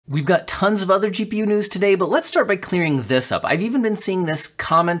We've got tons of other GPU news today, but let's start by clearing this up. I've even been seeing this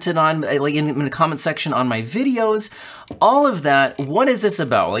commented on, like in the comment section on my videos. All of that, what is this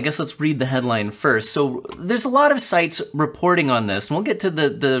about? Well, I guess let's read the headline first. So there's a lot of sites reporting on this, and we'll get to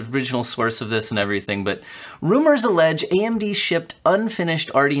the original source of this and everything, but rumors allege AMD shipped unfinished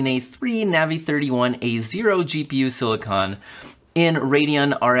RDNA 3 Navi 31A0 GPU silicon in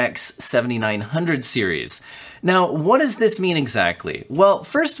Radeon RX 7900 series. Now, what does this mean exactly? Well,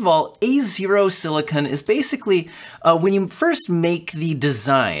 first of all, A0 silicon is basically, when you first make the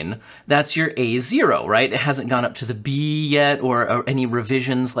design, that's your A0, right? It hasn't gone up to the B yet or any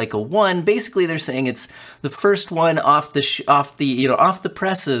revisions like a 1. Basically, they're saying it's the first one off the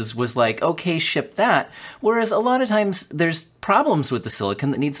presses was like, okay, ship that. Whereas a lot of times there's problems with the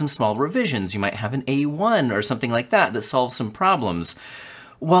silicon that need some small revisions. You might have an A1 or something like that solves some problems.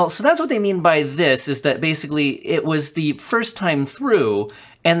 Well, so that's what they mean by this, is that basically it was the first time through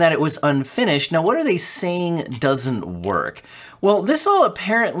and that it was unfinished. Now, what are they saying doesn't work? Well, this all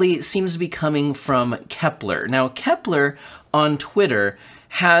apparently seems to be coming from Kepler. Now, Kepler on Twitter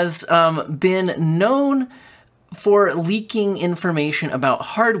has been known for leaking information about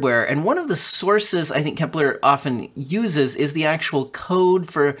hardware, and one of the sources I think Kepler often uses is the actual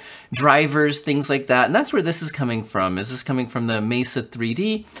code for drivers, things like that, and that's where this is coming from. Is this coming from the Mesa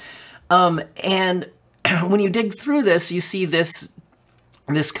 3D? And when you dig through this, you see this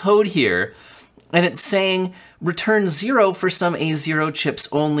code here, and it's saying return 0 for some A0 chips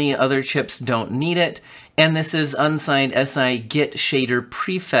only, other chips don't need it, and this is unsigned SI get shader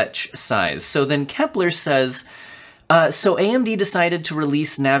prefetch size. So then Kepler says, so AMD decided to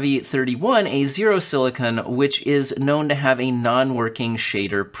release Navi 31 A0 silicon, which is known to have a non-working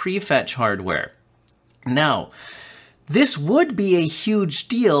shader prefetch hardware. Now, this would be a huge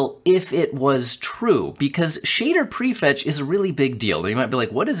deal if it was true, because shader prefetch is a really big deal. You might be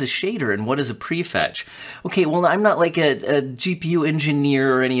like, what is a shader and what is a prefetch? Okay, well, I'm not like a GPU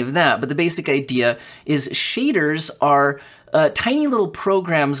engineer or any of that, but the basic idea is shaders are tiny little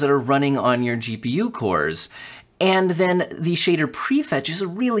programs that are running on your GPU cores. And then the shader prefetch is a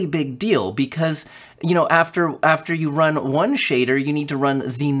really big deal because, you know, after you run one shader, you need to run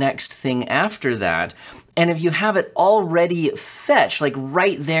the next thing after that. And if you have it already fetched, like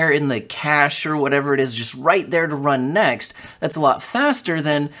right there in the cache or whatever it is, just right there to run next, that's a lot faster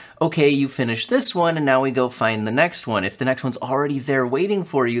than, okay, you finish this one and now we go find the next one. If the next one's already there waiting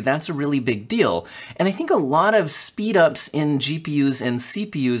for you, that's a really big deal. And I think a lot of speed ups in GPUs and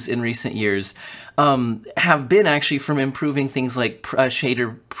CPUs in recent years have been actually from improving things like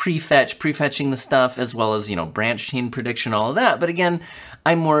shader prefetching the stuff, as well as, you know, branch chain prediction, all of that. But again,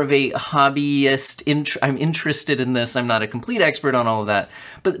 I'm more of a hobbyist. I'm interested in this. I'm not a complete expert on all of that.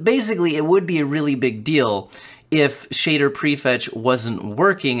 But basically, it would be a really big deal if shader prefetch wasn't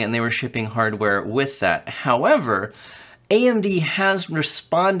working and they were shipping hardware with that. However, AMD has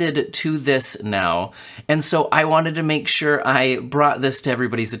responded to this now, and so I wanted to make sure I brought this to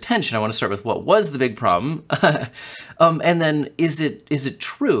everybody's attention. I want to start with what was the big problem, and then is it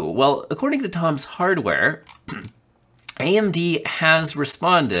true? Well, according to Tom's Hardware, AMD has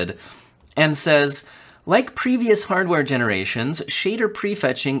responded and says, like previous hardware generations, shader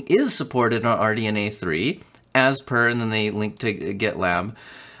prefetching is supported on RDNA 3, as per, and then they link to GitLab.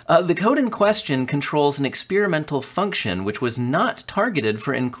 The code in question controls an experimental function which was not targeted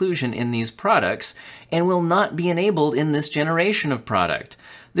for inclusion in these products and will not be enabled in this generation of product.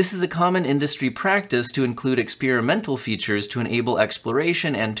 This is a common industry practice to include experimental features to enable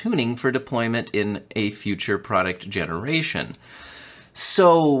exploration and tuning for deployment in a future product generation.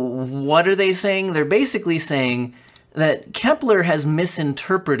 So what are they saying? They're basically saying that Kepler has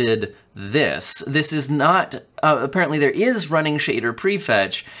misinterpreted this. This is not, apparently there is running shader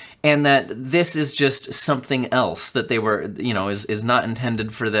prefetch, and that this is just something else that they were, you know, is not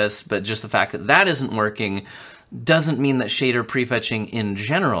intended for this, but just the fact that that isn't working doesn't mean that shader prefetching in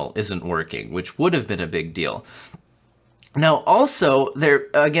general isn't working, which would have been a big deal. Now, also, there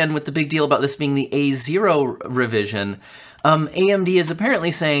again, with the big deal about this being the A0 revision, AMD is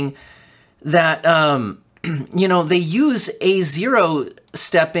apparently saying that, you know, they use A0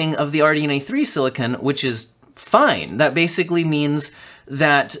 stepping of the RDNA 3 silicon, which is fine. That basically means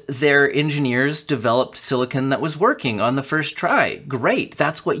that their engineers developed silicon that was working on the first try. Great,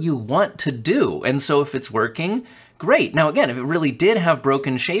 that's what you want to do. And so if it's working, great. Now again, if it really did have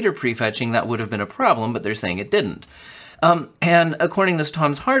broken shader prefetching, that would have been a problem, but they're saying it didn't. And according to this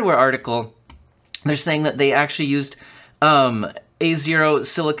Tom's Hardware article, they're saying that they actually used A0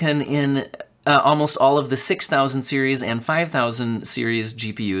 silicon in almost all of the 6000 series and 5000 series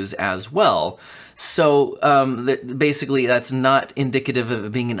GPUs as well. So basically, that's not indicative of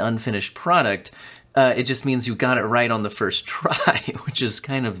it being an unfinished product. It just means you got it right on the first try, which is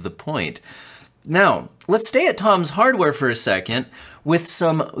kind of the point. Now, let's stay at Tom's Hardware for a second with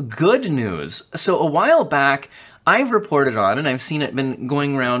some good news. So a while back, I've reported on, and I've seen it been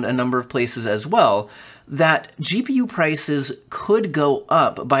going around a number of places as well, that GPU prices could go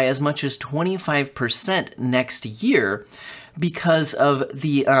up by as much as 25% next year because of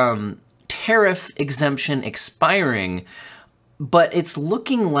the tariff exemption expiring, but it's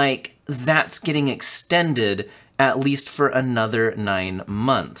looking like that's getting extended at least for another 9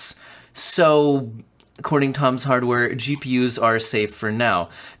 months. So, according to Tom's Hardware, GPUs are safe for now.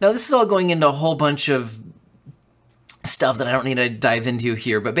 Now, this is all going into a whole bunch of stuff that I don't need to dive into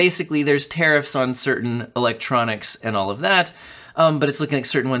here, but basically there's tariffs on certain electronics and all of that, but it's looking like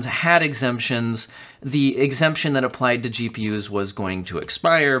certain ones had exemptions. The exemption that applied to GPUs was going to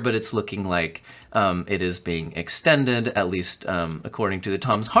expire, but it's looking like it is being extended, at least according to the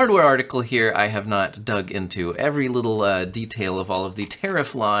Tom's Hardware article here. I have not dug into every little detail of all of the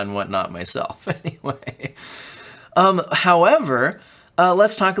tariff law and whatnot myself, anyway. However,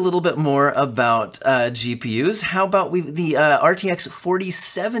 let's talk a little bit more about GPUs. How about the RTX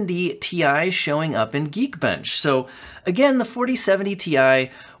 4070 Ti showing up in Geekbench? So again, the 4070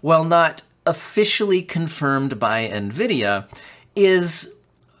 Ti, while not officially confirmed by Nvidia, is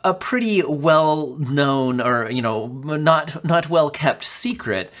a pretty well-known or, you know, not well-kept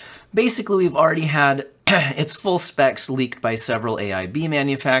secret. Basically, we've already had its full specs leaked by several AIB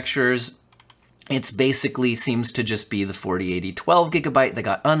manufacturers. It's basically seems to just be the 4080 12GB that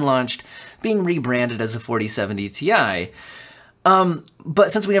got unlaunched, being rebranded as a 4070 Ti.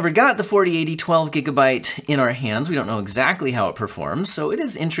 But since we never got the 4080 12GB in our hands, we don't know exactly how it performs, so it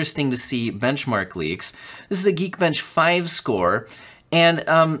is interesting to see benchmark leaks. This is a Geekbench 5 score, and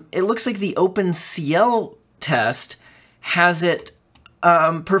it looks like the OpenCL test has it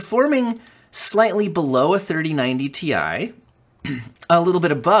performing slightly below a 3090 Ti, a little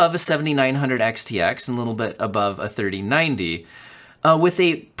bit above a 7900 XTX, and a little bit above a 3090, with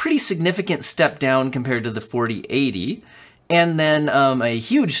a pretty significant step down compared to the 4080, and then a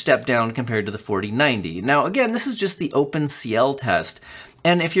huge step down compared to the 4090. Now, again, this is just the OpenCL test,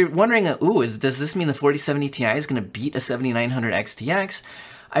 and if you're wondering, does this mean the 4070 Ti is going to beat a 7900 XTX?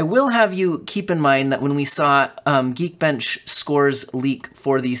 I will have you keep in mind that when we saw Geekbench scores leak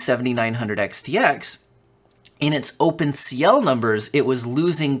for the 7900 XTX, in its OpenCL numbers, it was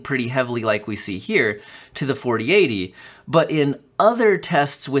losing pretty heavily, like we see here, to the 4080. But in other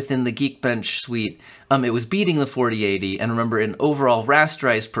tests within the Geekbench suite, it was beating the 4080. And remember, in overall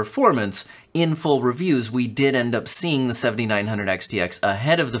rasterized performance, in full reviews, we did end up seeing the 7900 XTX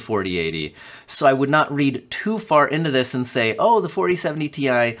ahead of the 4080. So I would not read too far into this and say, oh, the 4070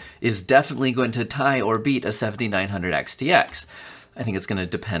 Ti is definitely going to tie or beat a 7900 XTX. I think it's going to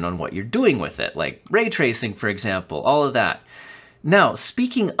depend on what you're doing with it, like ray tracing, for example, all of that. Now,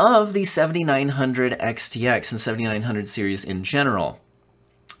 speaking of the 7900 XTX and 7900 series in general,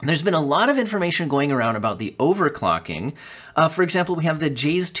 there's been a lot of information going around about the overclocking. For example, we have the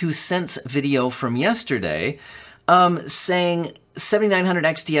Jay's 2 cents video from yesterday saying 7900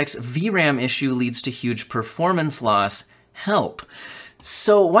 XTX VRAM issue leads to huge performance loss. Help.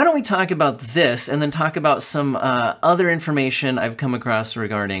 So why don't we talk about this and then talk about some other information I've come across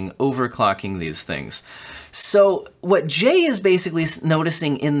regarding overclocking these things. So what Jay is basically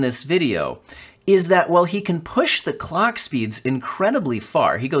noticing in this video is that while he can push the clock speeds incredibly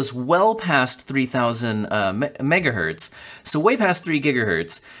far, he goes well past 3000 megahertz, so way past 3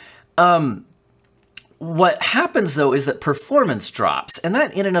 gigahertz, what happens, though, is that performance drops, and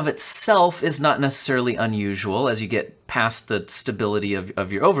that in and of itself is not necessarily unusual as you get past the stability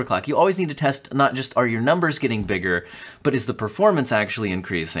of your overclock. You always need to test not just are your numbers getting bigger, but is the performance actually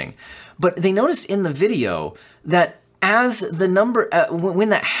increasing. But they noticed in the video that as the number, when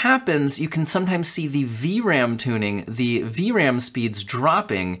that happens, you can sometimes see the VRAM tuning, the VRAM speeds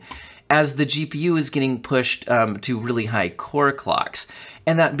dropping as the GPU is getting pushed to really high core clocks,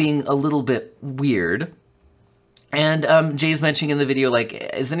 and that being a little bit weird. And Jay's mentioning in the video, like,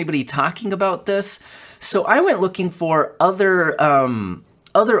 is anybody talking about this? So I went looking for other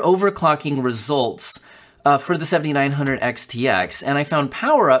overclocking results for the 7900 XTX, and I found Tech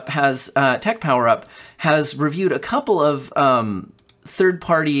PowerUp has reviewed a couple of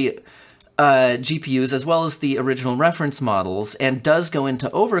third-party GPUs as well as the original reference models, and does go into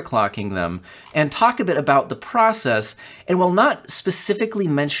overclocking them and talk a bit about the process. And while not specifically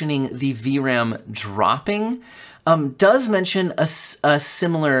mentioning the VRAM dropping, does mention a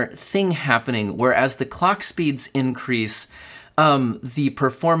similar thing happening, where as the clock speeds increase, the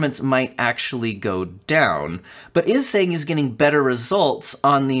performance might actually go down, but is saying he's getting better results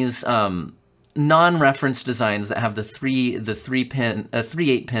on these non-reference designs that have the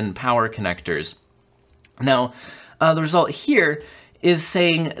 3/8-pin power connectors. Now, the result here is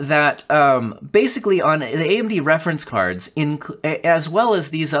saying that basically on the AMD reference cards, as well as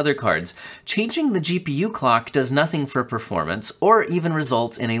these other cards, changing the GPU clock does nothing for performance or even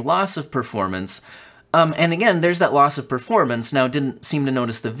results in a loss of performance. And again, there's that loss of performance. Now, didn't seem to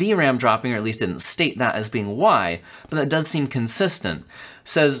notice the VRAM dropping, or at least didn't state that as being why, but that does seem consistent.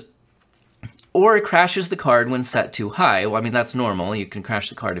 Says, or it crashes the card when set too high. Well, I mean, that's normal. You can crash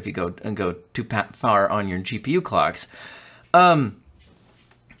the card if you go too far on your GPU clocks.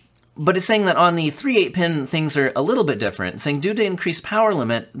 But it's saying that on the 3/8-pin, things are a little bit different. It's saying due to increased power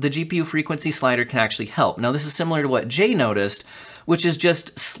limit, the GPU frequency slider can actually help. Now, this is similar to what Jay noticed, which is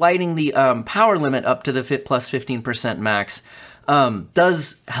just sliding the power limit up to the plus 15% max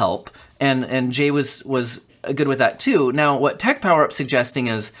does help. And Jay was good with that too. Now, what Tech Power Up's suggesting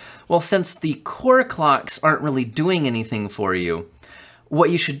is, well, since the core clocks aren't really doing anything for you, what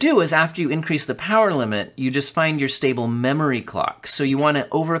you should do is after you increase the power limit, you just find your stable memory clock. So you want to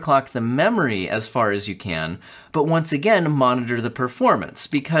overclock the memory as far as you can, but once again, monitor the performance,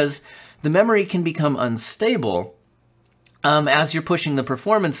 because the memory can become unstable as you're pushing the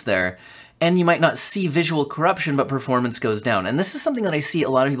performance there, and you might not see visual corruption, but performance goes down. And this is something that I see a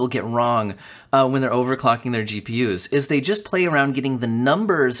lot of people get wrong when they're overclocking their GPUs, is they just play around getting the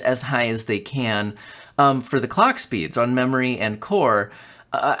numbers as high as they can for the clock speeds on memory and core,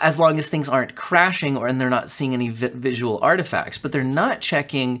 as long as things aren't crashing and they're not seeing any visual artifacts. But they're not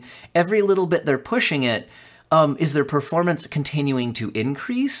checking every little bit they're pushing it. Is their performance continuing to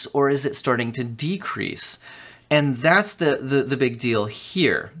increase, or is it starting to decrease? And that's the big deal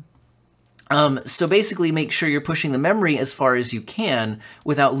here. So basically make sure you're pushing the memory as far as you can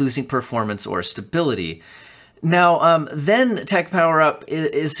without losing performance or stability. Now, then Tech Power Up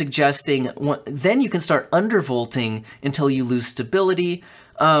is suggesting, then you can start undervolting until you lose stability,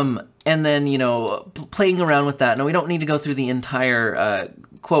 and then, you know, playing around with that. Now, we don't need to go through the entire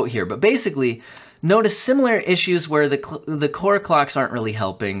quote here, but basically, notice similar issues where the core clocks aren't really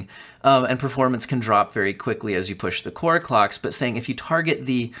helping, and performance can drop very quickly as you push the core clocks, but saying if you target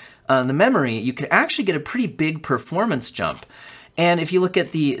the memory, you can actually get a pretty big performance jump. And if you look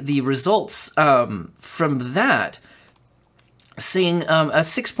at the results from that, seeing a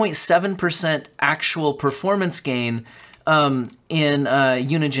 6.7% actual performance gain in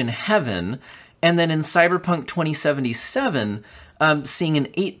Unigine Heaven, and then in Cyberpunk 2077, seeing an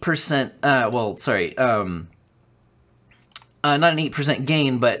 8%, not an 8%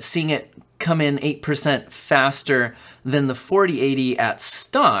 gain, but seeing it come in 8% faster than the 4080 at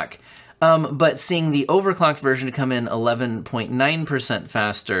stock, but seeing the overclocked version to come in 11.9%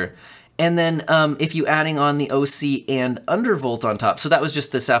 faster. And then if you adding on the OC and undervolt on top, so that was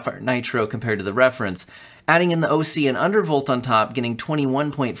just the Sapphire Nitro compared to the reference, adding in the OC and undervolt on top, getting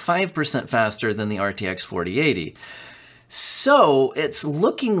 21.5% faster than the RTX 4080. So it's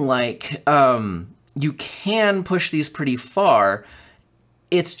looking like you can push these pretty far.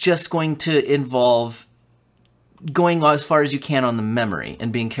 It's just going to involve going as far as you can on the memory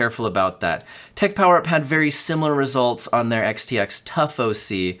and being careful about that. Tech Power Up had very similar results on their XTX Tough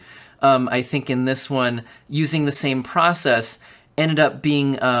OC. I think in this one, using the same process, ended up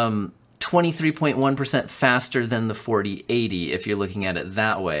being 23.1% faster than the 4080 if you're looking at it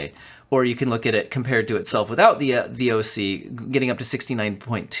that way. Or you can look at it compared to itself without the OC, getting up to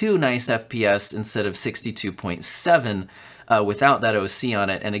 69.2 nice FPS instead of 62.7 without that OC on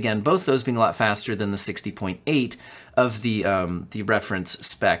it. And again, both those being a lot faster than the 60.8 of the reference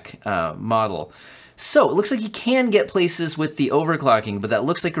spec model. So it looks like you can get places with the overclocking, but that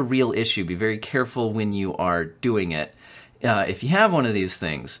looks like a real issue. Be very careful when you are doing it if you have one of these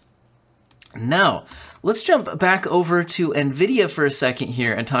things. Now, let's jump back over to Nvidia for a second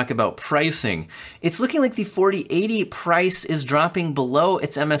here and talk about pricing. It's looking like the 4080 price is dropping below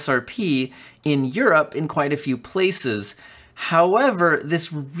its MSRP in Europe in quite a few places. However,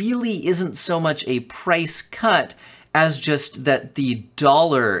 this really isn't so much a price cut as just that the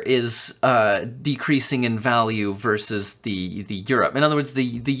dollar is decreasing in value versus the Europe. In other words, the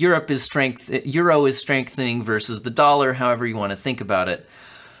euro is strengthening versus the dollar, however you want to think about it.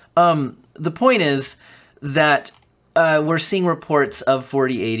 The point is that we're seeing reports of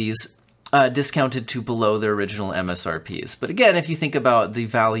 4080s discounted to below their original MSRPs. But again, if you think about the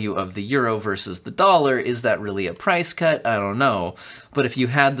value of the euro versus the dollar, is that really a price cut? I don't know. But if you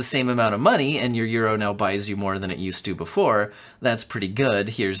had the same amount of money and your euro now buys you more than it used to before, that's pretty good.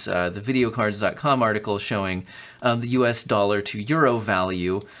 Here's the videocards.com article showing the US dollar to euro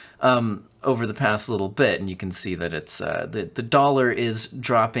value over the past little bit, and you can see that it's the dollar is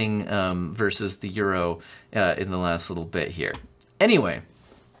dropping versus the euro in the last little bit here. Anyway,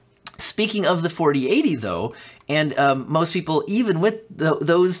 speaking of the 4080 though, and most people, even with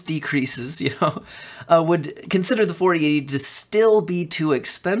those decreases, you know, would consider the 4080 to still be too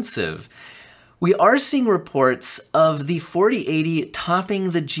expensive. We are seeing reports of the 4080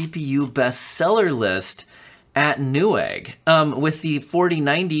 topping the GPU bestseller list at Newegg, with the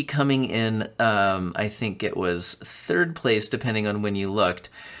 4090 coming in, I think it was 3rd place, depending on when you looked.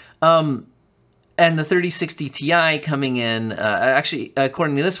 And the 3060 Ti coming in, actually,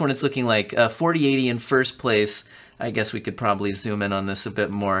 according to this one, it's looking like 4080 in 1st place. I guess we could probably zoom in on this a bit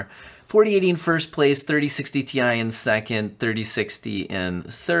more. 4080 in 1st place, 3060 Ti in 2nd, 3060 in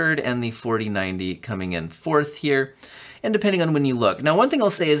 3rd, and the 4090 coming in 4th here. And depending on when you look. Now, one thing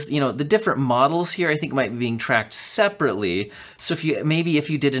I'll say is, you know, the different models here I think might be being tracked separately. So if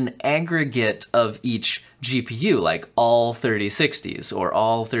you did an aggregate of each GPU, like all 3060s or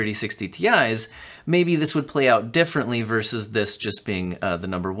all 3060 Ti's, maybe this would play out differently versus this just being the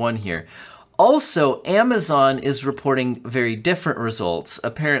 #1 here. Also, Amazon is reporting very different results.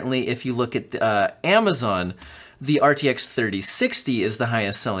 Apparently, if you look at Amazon, the RTX 3060 is the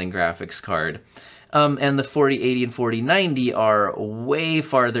highest selling graphics card. And the 4080 and 4090 are way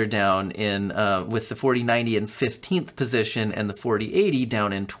farther down in, with the 4090 in 15th position and the 4080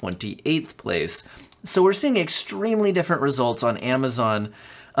 down in 28th place. So we're seeing extremely different results on Amazon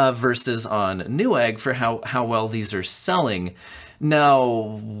versus on Newegg for how well these are selling.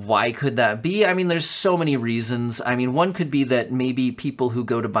 Now, why could that be? I mean, there's so many reasons. I mean, one could be that maybe people who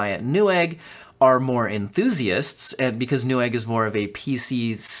go to buy at Newegg are more enthusiasts, and because Newegg is more of a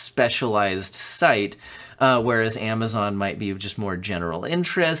PC specialized site, whereas Amazon might be just more general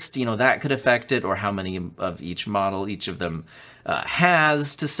interest, you know, that could affect it, or how many of each model each of them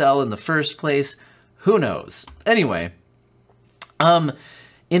has to sell in the first place. Who knows? Anyway,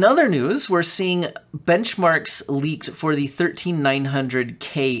 in other news, we're seeing benchmarks leaked for the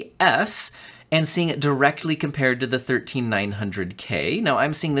 13900KS, and seeing it directly compared to the 13900K. Now,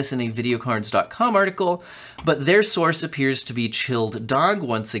 I'm seeing this in a videocards.com article, but their source appears to be Chilled Dog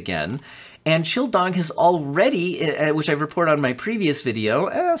once again. And Chilled Dog has already, which I've reported on my previous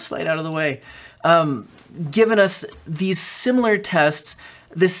video, slide out of the way, given us these similar tests.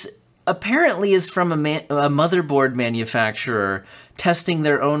 This apparently is from a motherboard manufacturer testing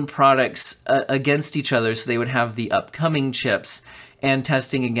their own products against each other, so they would have the upcoming chips and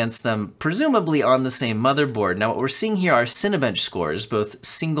testing against them, presumably on the same motherboard. Now, what we're seeing here are Cinebench scores, both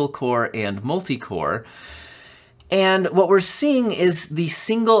single-core and multi-core. And what we're seeing is the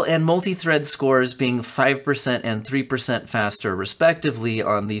single and multi-thread scores being 5% and 3% faster, respectively,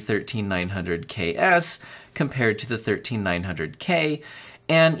 on the 13900KS compared to the 13900K.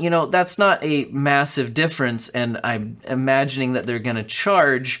 And, you know, that's not a massive difference, and I'm imagining that they're going to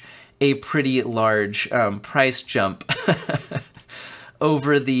charge a pretty large price jump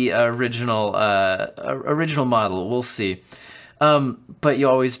over the original model. We'll see. But you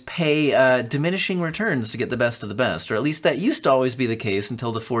always pay diminishing returns to get the best of the best, or at least that used to always be the case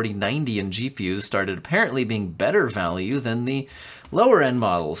until the 4090 and GPUs started apparently being better value than the lower end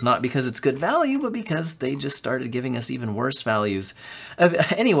models. Not because it's good value, but because they just started giving us even worse values.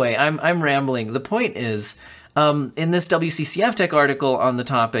 Anyway, I'm rambling. The point is, in this WCCF Tech article on the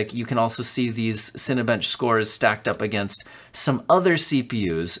topic, you can also see these Cinebench scores stacked up against some other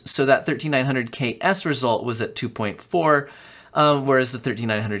CPUs. So that 13900KS result was at 2.4, whereas the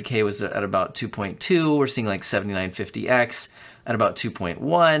 13900K was at about 2.2. We're seeing like 7950X at about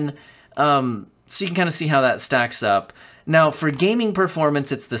 2.1. So you can kind of see how that stacks up. Now, for gaming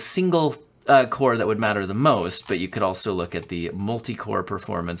performance, it's the single core that would matter the most, but you could also look at the multi-core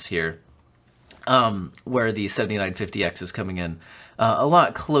performance here, where the 7950X is coming in a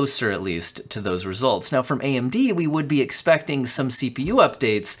lot closer, at least, to those results. Now, from AMD, we would be expecting some CPU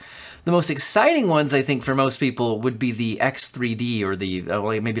updates. The most exciting ones, I think, for most people would be the X3D, or the,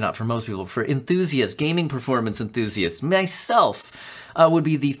 well, maybe not for most people, for enthusiasts, gaming performance enthusiasts. Myself would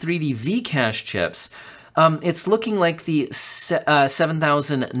be the 3D V-Cache chips. It's looking like the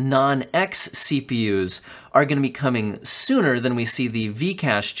 7000 non-X CPUs are going to be coming sooner than we see the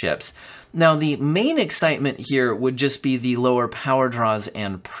V-Cache chips. Now, the main excitement here would just be the lower power draws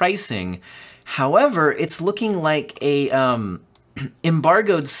and pricing. However, it's looking like a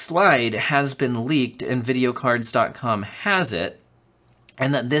embargoed slide has been leaked and videocards.com has it,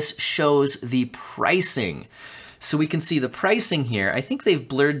 and that this shows the pricing. So we can see the pricing here. I think they've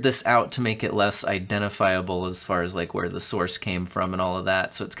blurred this out to make it less identifiable as far as like where the source came from and all of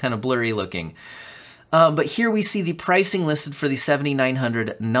that. So it's kind of blurry looking. But here we see the pricing listed for the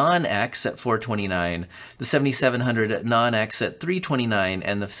 7900 non-X at $429, the 7700 non-X at $329,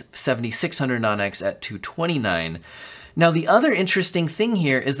 and the 7600 non-X at $229. Now, the other interesting thing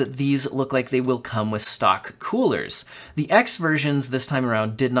here is that these look like they will come with stock coolers. The X versions this time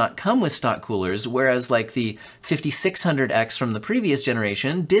around did not come with stock coolers, whereas like the 5600X from the previous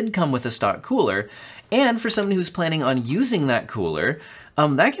generation did come with a stock cooler. And for someone who's planning on using that cooler,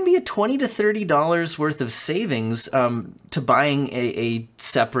 that can be a $20 to $30 worth of savings to buying a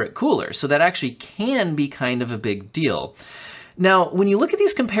separate cooler. So that actually can be kind of a big deal. Now, when you look at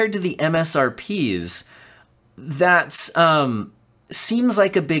these compared to the MSRPs, that seems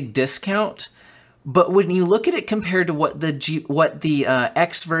like a big discount, but when you look at it compared to what the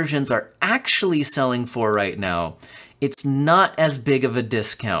X versions are actually selling for right now, it's not as big of a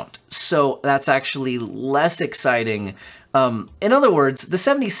discount. So that's actually less exciting. In other words, the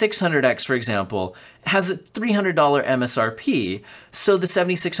 7600X, for example, has a $300 MSRP, so the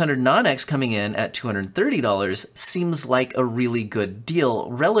 7600 non-X coming in at $230 seems like a really good deal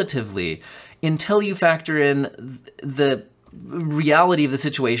relatively, until you factor in the reality of the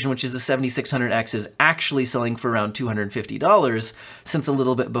situation, which is the 7600X is actually selling for around $250, since a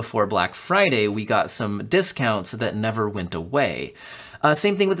little bit before Black Friday, we got some discounts that never went away.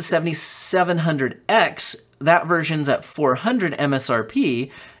 Same thing with the 7700X, that version's at $400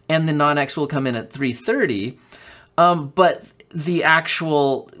 MSRP, and the non-X will come in at $330, but the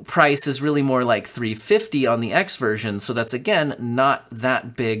actual price is really more like $350 on the X version, so that's, again, not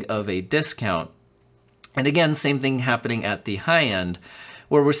that big of a discount. And again, same thing happening at the high end,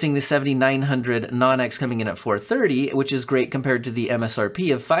 where we're seeing the 7900 non-X coming in at $430, which is great compared to the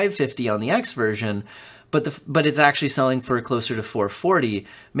MSRP of $550 on the X version, but it's actually selling for closer to $440,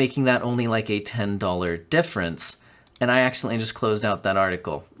 making that only like a $10 difference. And I accidentally just closed out that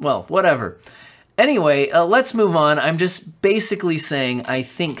article. Well, whatever. Anyway, let's move on. I'm just basically saying I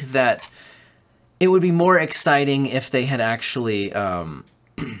think that it would be more exciting if they had actually done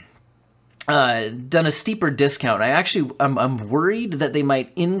a steeper discount. I'm worried that they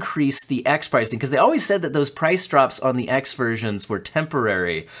might increase the X pricing, because they always said that those price drops on the X versions were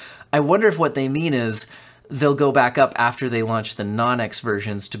temporary. I wonder if what they mean is they'll go back up after they launch the non-X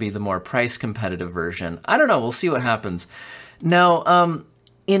versions to be the more price competitive version. I don't know, we'll see what happens. Now,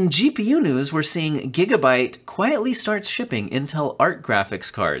 in GPU news, we're seeing Gigabyte quietly starts shipping Intel Arc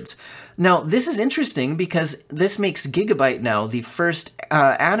graphics cards. Now, this is interesting because this makes Gigabyte now the first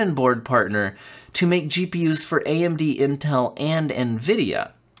add-in board partner to make GPUs for AMD, Intel, and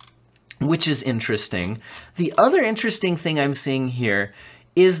Nvidia, which is interesting. The other interesting thing I'm seeing here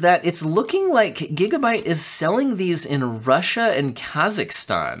is that it's looking like Gigabyte is selling these in Russia and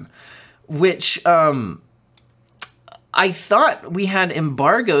Kazakhstan, which I thought we had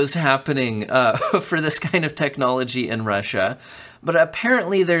embargoes happening for this kind of technology in Russia, but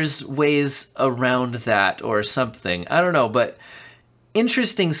apparently there's ways around that or something. I don't know, but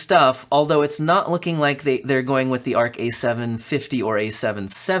interesting stuff, although it's not looking like they're going with the ARC A750 or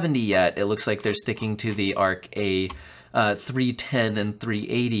A770 yet. It looks like they're sticking to the ARC A310 and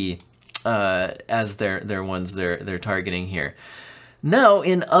 380 as their ones they're targeting here. Now,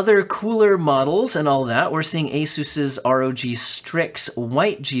 in other cooler models and all that, we're seeing ASUS's ROG Strix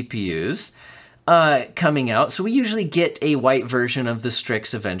white GPUs coming out. So we usually get a white version of the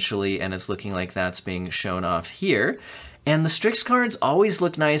Strix eventually, and it's looking like that's being shown off here. And the Strix cards always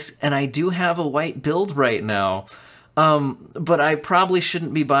look nice, and I do have a white build right now, but I probably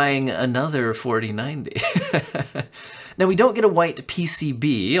shouldn't be buying another 4090. Now, we don't get a white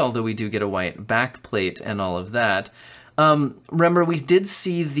PCB, although we do get a white backplate and all of that. Remember, we did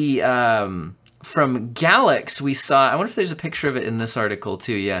see the, from Galax, we saw, I wonder if there's a picture of it in this article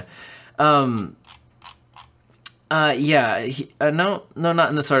too, yeah. No, not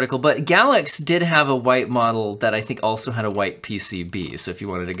in this article, but Galax did have a white model that I think also had a white PCB, so if you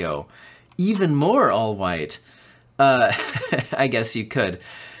wanted to go even more all white, I guess you could.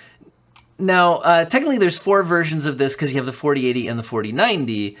 Now, technically there's 4 versions of this because you have the 4080 and the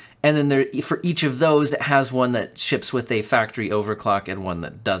 4090, and then for each of those it has one that ships with a factory overclock and one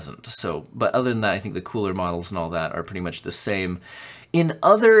that doesn't. So, but other than that, I think the cooler models and all that are pretty much the same. In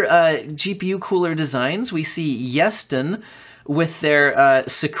other GPU cooler designs, we see Yeston with their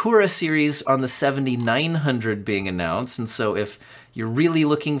Sakura series on the 7900 being announced, and so if you're really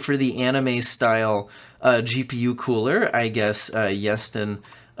looking for the anime style GPU cooler, I guess Yeston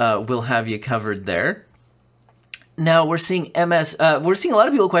will have you covered there. Now we're seeing we're seeing a lot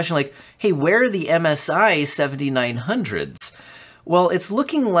of people question like, hey, where are the MSI 7900s? Well, it's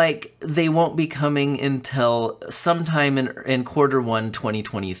looking like they won't be coming until sometime in Q1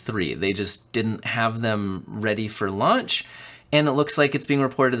 2023. They just didn't have them ready for launch, and it looks like it's being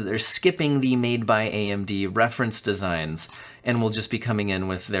reported that they're skipping the made by AMD reference designs and will just be coming in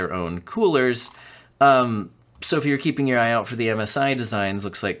with their own coolers. So if you're keeping your eye out for the MSI designs,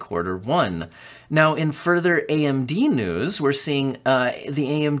 looks like Q1. Now, in further AMD news, we're seeing the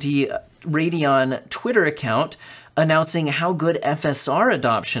AMD Radeon Twitter account announcing how good FSR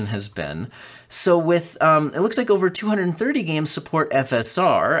adoption has been. So with, it looks like over 230 games support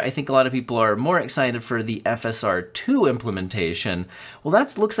FSR. I think a lot of people are more excited for the FSR 2 implementation. Well,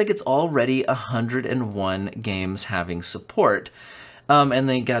 that looks like it's already 101 games having support. And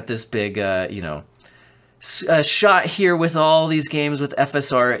they got this big, you know, shot here with all these games with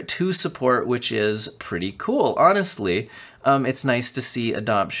FSR 2 support, which is pretty cool. Honestly, it's nice to see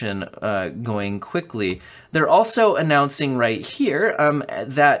adoption going quickly. They're also announcing right here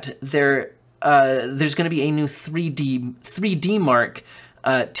that there's going to be a new 3D Mark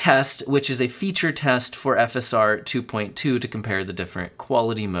test, which is a feature test for FSR 2.2 to compare the different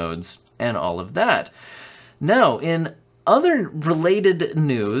quality modes and all of that. Now, in other related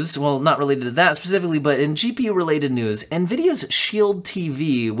news, well, not related to that specifically, but in GPU-related news, Nvidia's Shield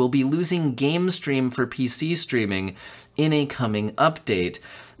TV will be losing GameStream for PC streaming in a coming update.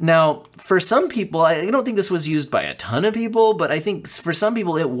 Now, for some people, I don't think this was used by a ton of people, but I think for some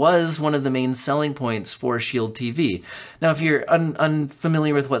people it was one of the main selling points for Shield TV. Now, if you're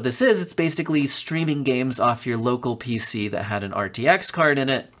unfamiliar with what this is, it's basically streaming games off your local PC that had an RTX card in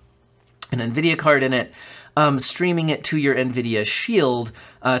it, an Nvidia card in it, streaming it to your Nvidia Shield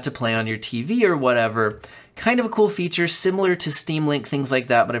to play on your TV or whatever. Kind of a cool feature, similar to Steam Link, things like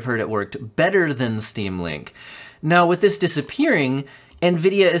that, but I've heard it worked better than Steam Link. Now, with this disappearing,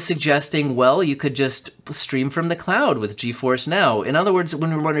 Nvidia is suggesting, well, you could just stream from the cloud with GeForce Now. In other words,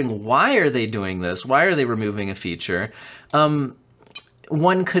 when we're wondering why are they doing this, why are they removing a feature,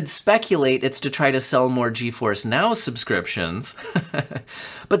 one could speculate it's to try to sell more GeForce Now subscriptions,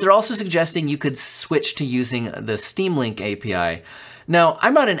 but they're also suggesting you could switch to using the Steam Link API. Now,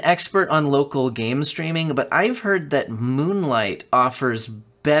 I'm not an expert on local game streaming, but I've heard that Moonlight offers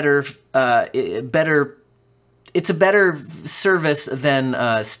it's a better service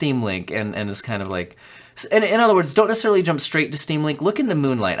than Steam Link, and is kind of like, in other words, don't necessarily jump straight to Steam Link. Look into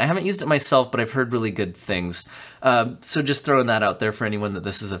Moonlight. I haven't used it myself, but I've heard really good things. So just throwing that out there for anyone that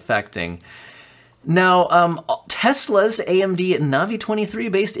this is affecting. Now, Tesla's AMD Navi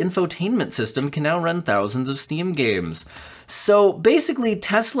 23-based infotainment system can now run thousands of Steam games. So basically,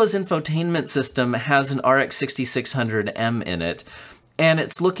 Tesla's infotainment system has an RX 6600M in it, and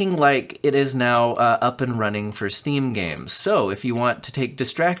it's looking like it is now up and running for Steam games. So if you want to take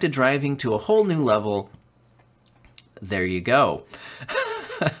distracted driving to a whole new level, there you go.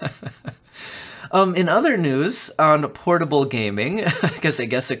 In other news on portable gaming, because I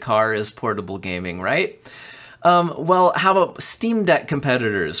guess a car is portable gaming, right? Well, how about Steam Deck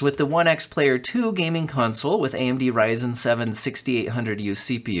competitors? With the ONEXPLAYER 2 gaming console with AMD Ryzen 7 6800U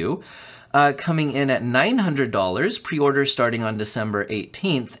CPU, coming in at $900, pre-order starting on December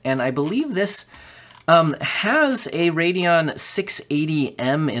 18th, and I believe this has a Radeon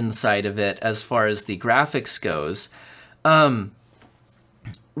 680M inside of it as far as the graphics goes,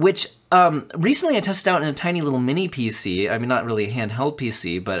 which recently I tested out in a tiny little mini PC. I mean, not really a handheld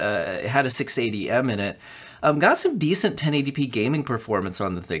PC, but it had a 680M in it. Got some decent 1080p gaming performance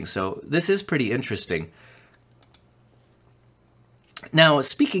on the thing, so this is pretty interesting. Now,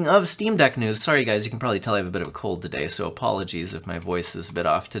 speaking of Steam Deck news, sorry guys, you can probably tell I have a bit of a cold today, so apologies if my voice is a bit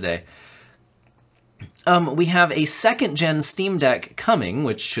off today. We have a second-gen Steam Deck coming,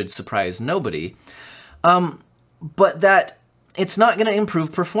 which should surprise nobody, but that it's not going to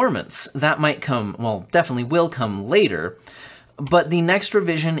improve performance. That might come, well, definitely will come later, but the next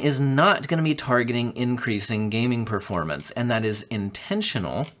revision is not going to be targeting increasing gaming performance, and that is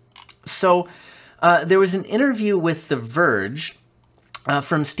intentional. So there was an interview with The Verge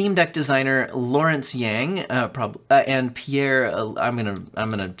from Steam Deck designer Lawrence Yang and Pierre. I'm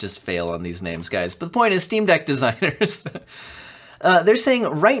gonna just fail on these names, guys. But the point is, Steam Deck designers. They're saying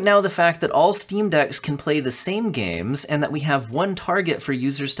right now the fact that all Steam Decks can play the same games and that we have one target for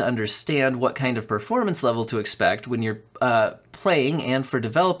users to understand what kind of performance level to expect when you're playing, and for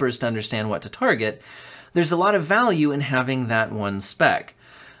developers to understand what to target, there's a lot of value in having that one spec.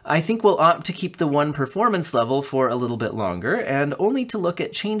 I think we'll opt to keep the one performance level for a little bit longer and only to look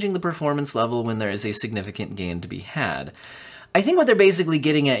at changing the performance level when there is a significant gain to be had. I think what they're basically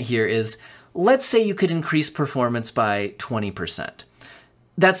getting at here is, let's say you could increase performance by 20%.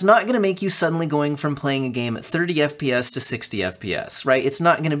 That's not going to make you suddenly going from playing a game at 30 FPS to 60 FPS, right? It's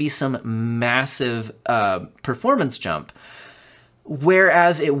not going to be some massive performance jump.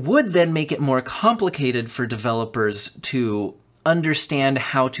 Whereas it would then make it more complicated for developers to understand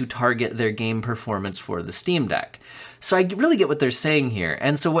how to target their game performance for the Steam Deck. So I really get what they're saying here.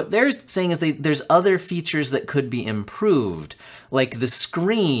 And so what they're saying is there's other features that could be improved, like the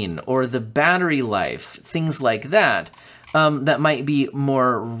screen or the battery life, things like that, that might be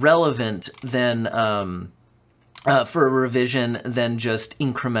more relevant than for a revision than just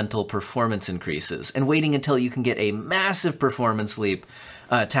incremental performance increases, and waiting until you can get a massive performance leap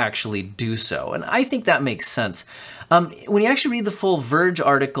to actually do so. And I think that makes sense. When you actually read the full Verge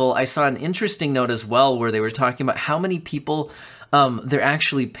article, I saw an interesting note as well where they were talking about how many people they're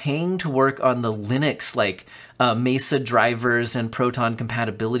actually paying to work on the Linux, like Mesa drivers and Proton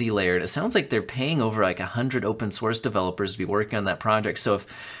compatibility layer. And it sounds like they're paying over like 100 open source developers to be working on that project. So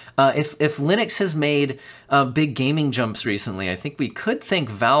if Linux has made big gaming jumps recently, I think we could thank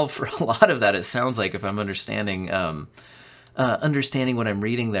Valve for a lot of that, it sounds like, if I'm understanding what I'm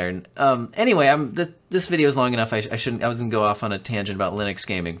reading there. Anyway, this video is long enough. I was gonna go off on a tangent about Linux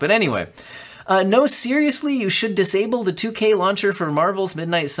gaming, but anyway. No, seriously, you should disable the 2K launcher for Marvel's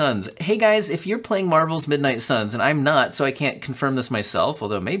Midnight Suns. Hey guys, if you're playing Marvel's Midnight Suns, and I'm not, so I can't confirm this myself,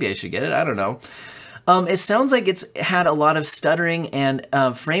 although maybe I should get it, I don't know. It sounds like it's had a lot of stuttering and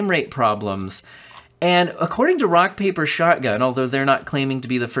frame rate problems. And according to Rock Paper Shotgun, although they're not claiming to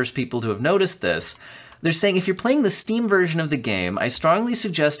be the first people to have noticed this, they're saying if you're playing the Steam version of the game, I strongly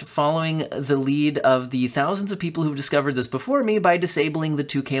suggest following the lead of the thousands of people who've discovered this before me by disabling the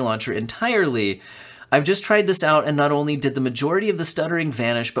 2K launcher entirely. I've just tried this out, and not only did the majority of the stuttering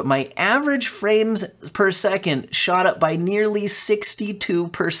vanish, but my average frames per second shot up by nearly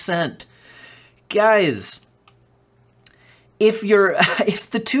 62%. Guys, if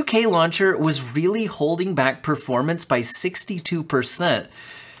the 2K launcher was really holding back performance by 62%,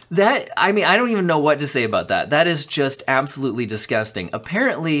 I mean, I don't even know what to say about that. That is just absolutely disgusting.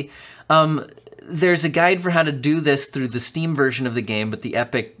 Apparently, there's a guide for how to do this through the Steam version of the game, but the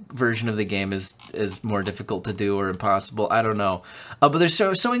Epic version of the game is more difficult to do or impossible. I don't know. But they're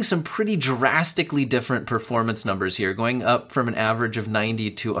showing some pretty drastically different performance numbers here, going up from an average of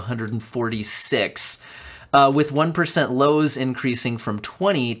 90 to 146, with 1% lows increasing from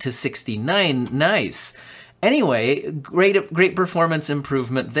 20 to 69. Nice. Anyway, great performance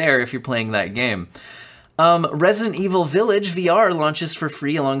improvement there if you're playing that game. Resident Evil Village VR launches for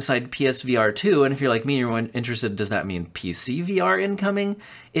free alongside PSVR 2, and if you're like me, you're interested, does that mean PC VR incoming?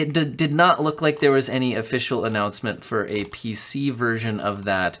 It did not look like there was any official announcement for a PC version of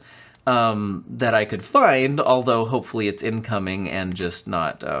that that I could find, although hopefully it's incoming and just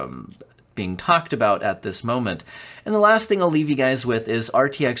not being talked about at this moment. And the last thing I'll leave you guys with is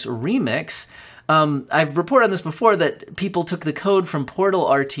RTX Remix. I've reported on this before that people took the code from Portal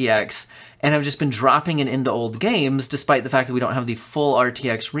RTX and have just been dropping it into old games, despite the fact that we don't have the full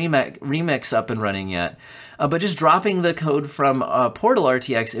RTX remix up and running yet. But just dropping the code from Portal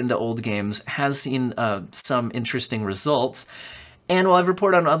RTX into old games has seen some interesting results. And while I've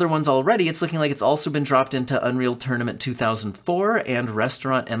reported on other ones already, it's looking like it's also been dropped into Unreal Tournament 2004 and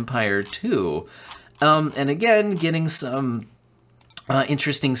Restaurant Empire 2. And again, getting some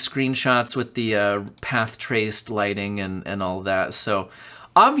interesting screenshots with the path traced lighting and all that. So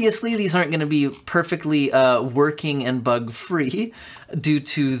obviously these aren't going to be perfectly working and bug free due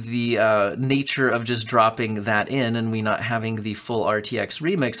to the nature of just dropping that in and we not having the full RTX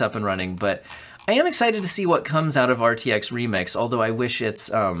Remix up and running. But I am excited to see what comes out of RTX Remix, although I wish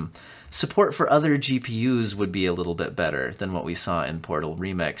its support for other GPUs would be a little bit better than what we saw in Portal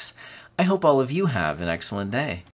Remix. I hope all of you have an excellent day.